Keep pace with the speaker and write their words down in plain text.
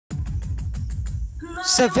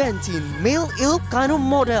17 male Ilocano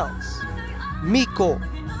models, Miko,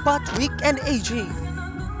 Patrick and AJ,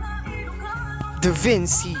 Da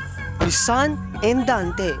Vinci, Rizan and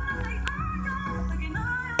Dante,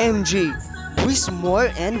 MJ,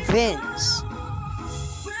 Wismore and Vince,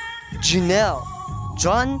 Janelle,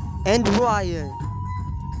 John and Ryan,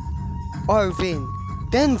 Arvin,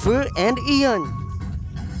 Denver and Ian,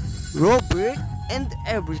 Robert and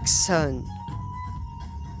Erickson,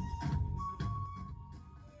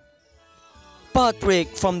 Patrick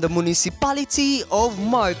from the municipality of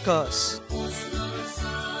Marcos,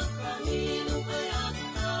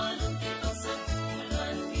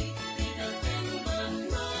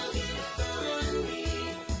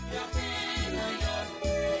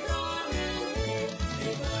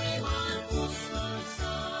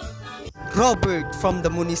 Robert from the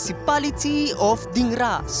municipality of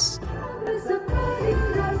Dingras,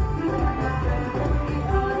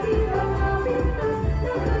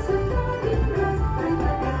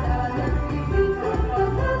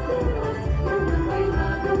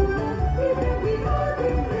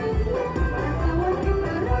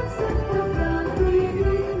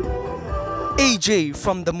 AJ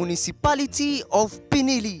from the municipality of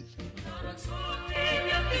Pinili,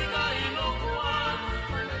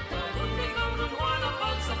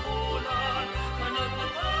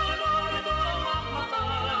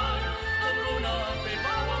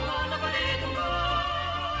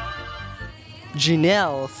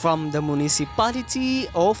 Janelle from the municipality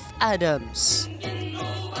of Adams,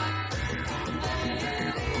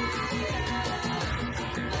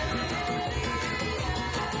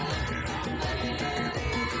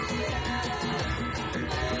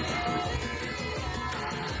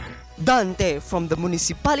 Dante from the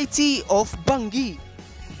municipality of Bangi,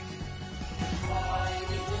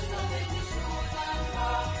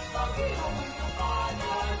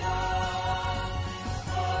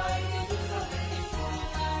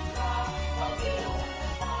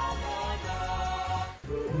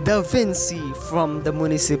 Da Vinci from the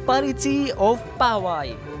municipality of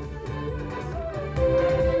Paway,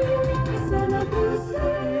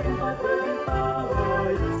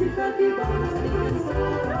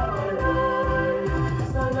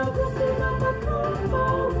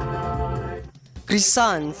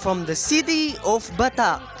 Rizan from the city of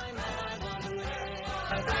Batak,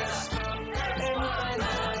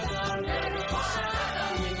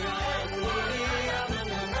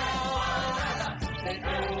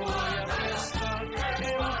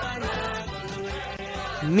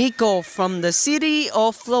 Miko from the city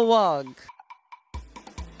of Lawag,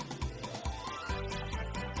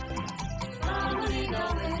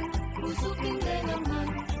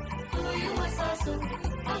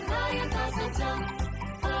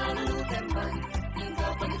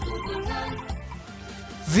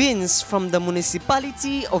 Vince from the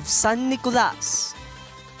municipality of San Nicolas,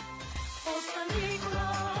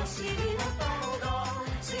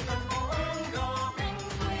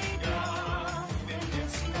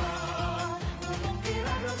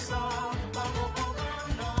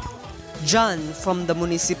 John from the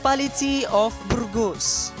municipality of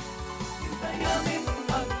Burgos,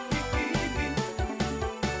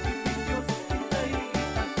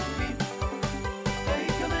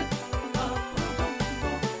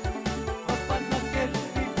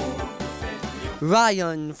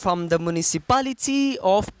 Ryan from the municipality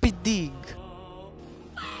of Pidig,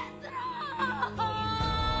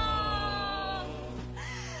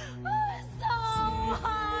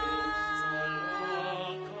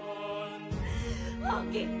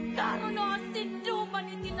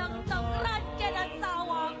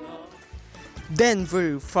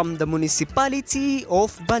 Denver from the municipality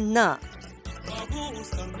of Banna,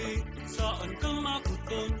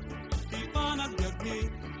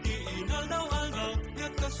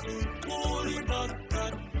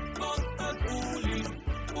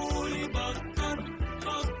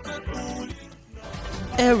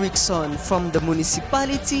 Erickson from the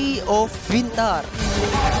municipality of Vintar,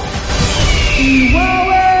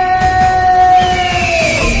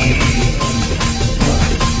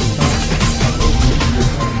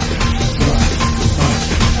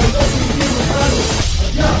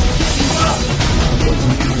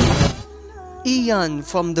 Ian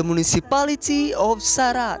from the municipality of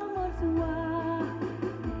Sarat,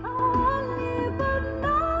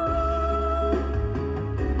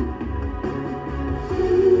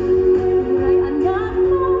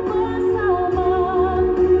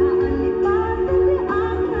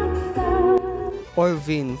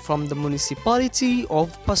 Orvin from the municipality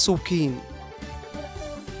of Pasukin,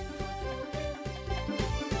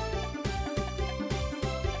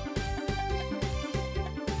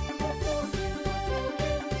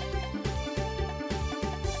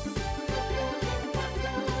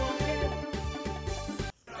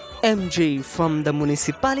 MJ from the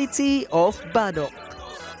municipality of Badok.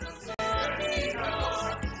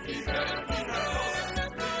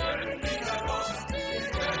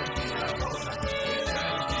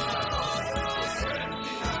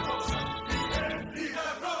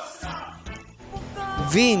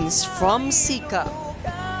 Vince from Sika.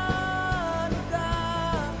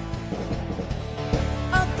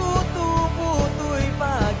 Ang tutubo-to'y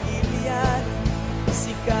pagilian,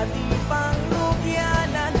 sikati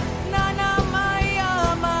panglugyanan na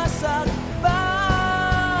namayama sa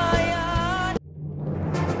bayan.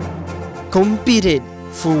 Competed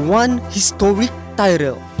for one historic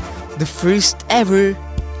title, the first ever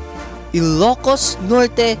Ilocos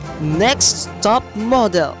Norte Next Top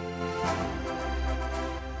Model.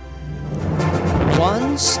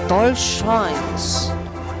 One star shines.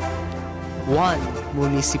 One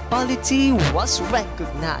municipality was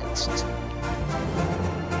recognized.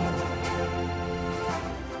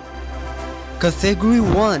 Category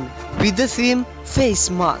 1 with the theme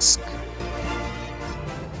Face Mask.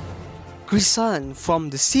 Crisan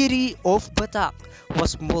from the city of Batak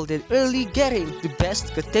was molded early, getting the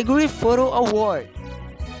Best Category Photo Award.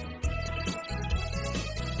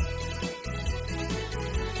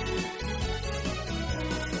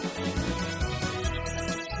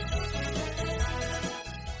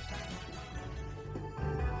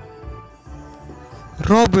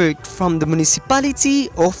 Robert from the municipality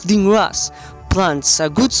of Dingras plants a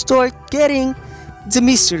good start, getting the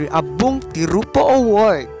Mr. Abong Tirupo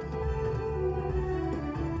Award.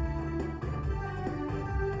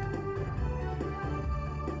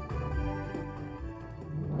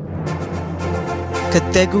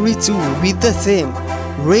 Category 2 with the theme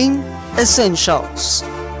Rain Essentials.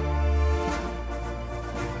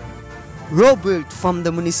 Robert from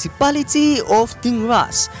the municipality of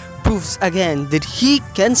Dingras proves again that he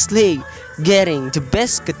can slay, getting the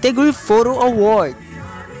Best Category Photo Award.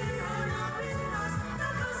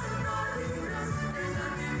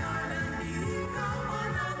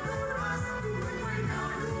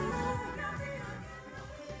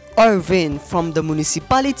 Arvin from the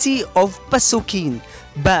municipality of Pasukin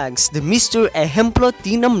bags the Mr. Ejemplo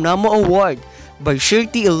Tinamnamo Award by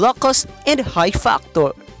Shirty Ilocos and High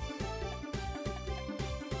Factor.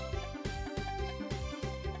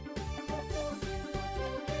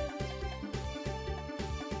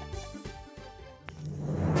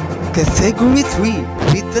 Category 3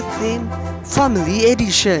 with the theme Family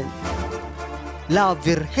Edition. La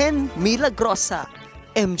Virgen Milagrosa,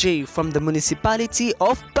 MJ from the municipality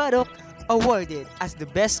of Badok, awarded as the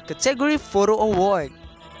Best Category Photo Award.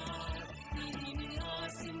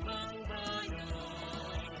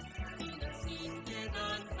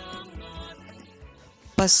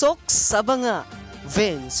 Pasok sa Banga,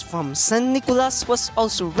 Vince from San Nicolas was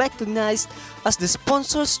also recognized as the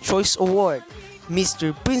Sponsor's Choice Award.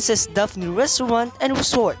 Mr. Princess Daphne Restaurant and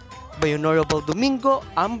Resort by Honorable Domingo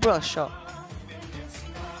Ambrosio.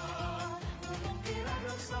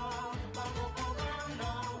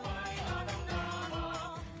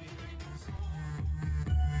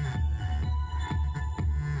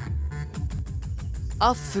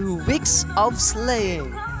 After weeks of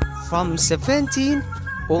slaying, from 17,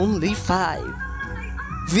 only 5.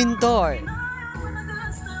 Vintor,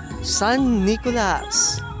 San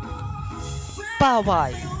Nicolas,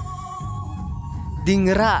 Paway,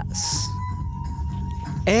 Dingras,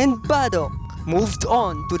 and Badok moved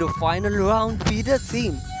on to the final round with the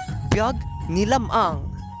theme Piyag Nilamang.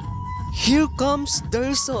 Here comes the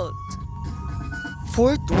result.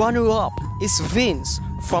 Fourth runner-up is Vince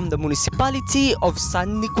from the municipality of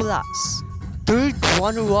San Nicolas. Third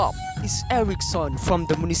runner-up is Erickson from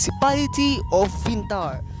the municipality of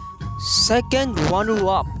Vintar. Second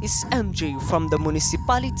runner-up is MJ from the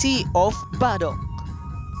municipality of Badok.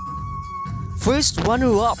 First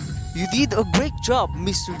runner-up, you did a great job,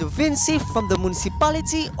 Mr. Da Vinci from the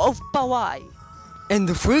municipality of Paway. And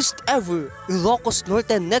the first ever Ilocos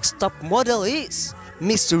Norte Next Top Model is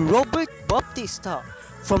Mr. Robert Baptista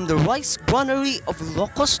from the Rice Granary of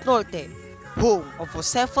Ilocos Norte, home of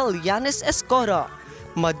Josefa Lianes Escora,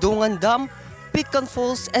 Madungan Dam, Pican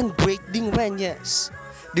Falls, and Great Dingreñes.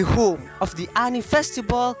 The home of the Ani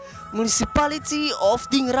Festival, municipality of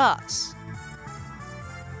Dingras.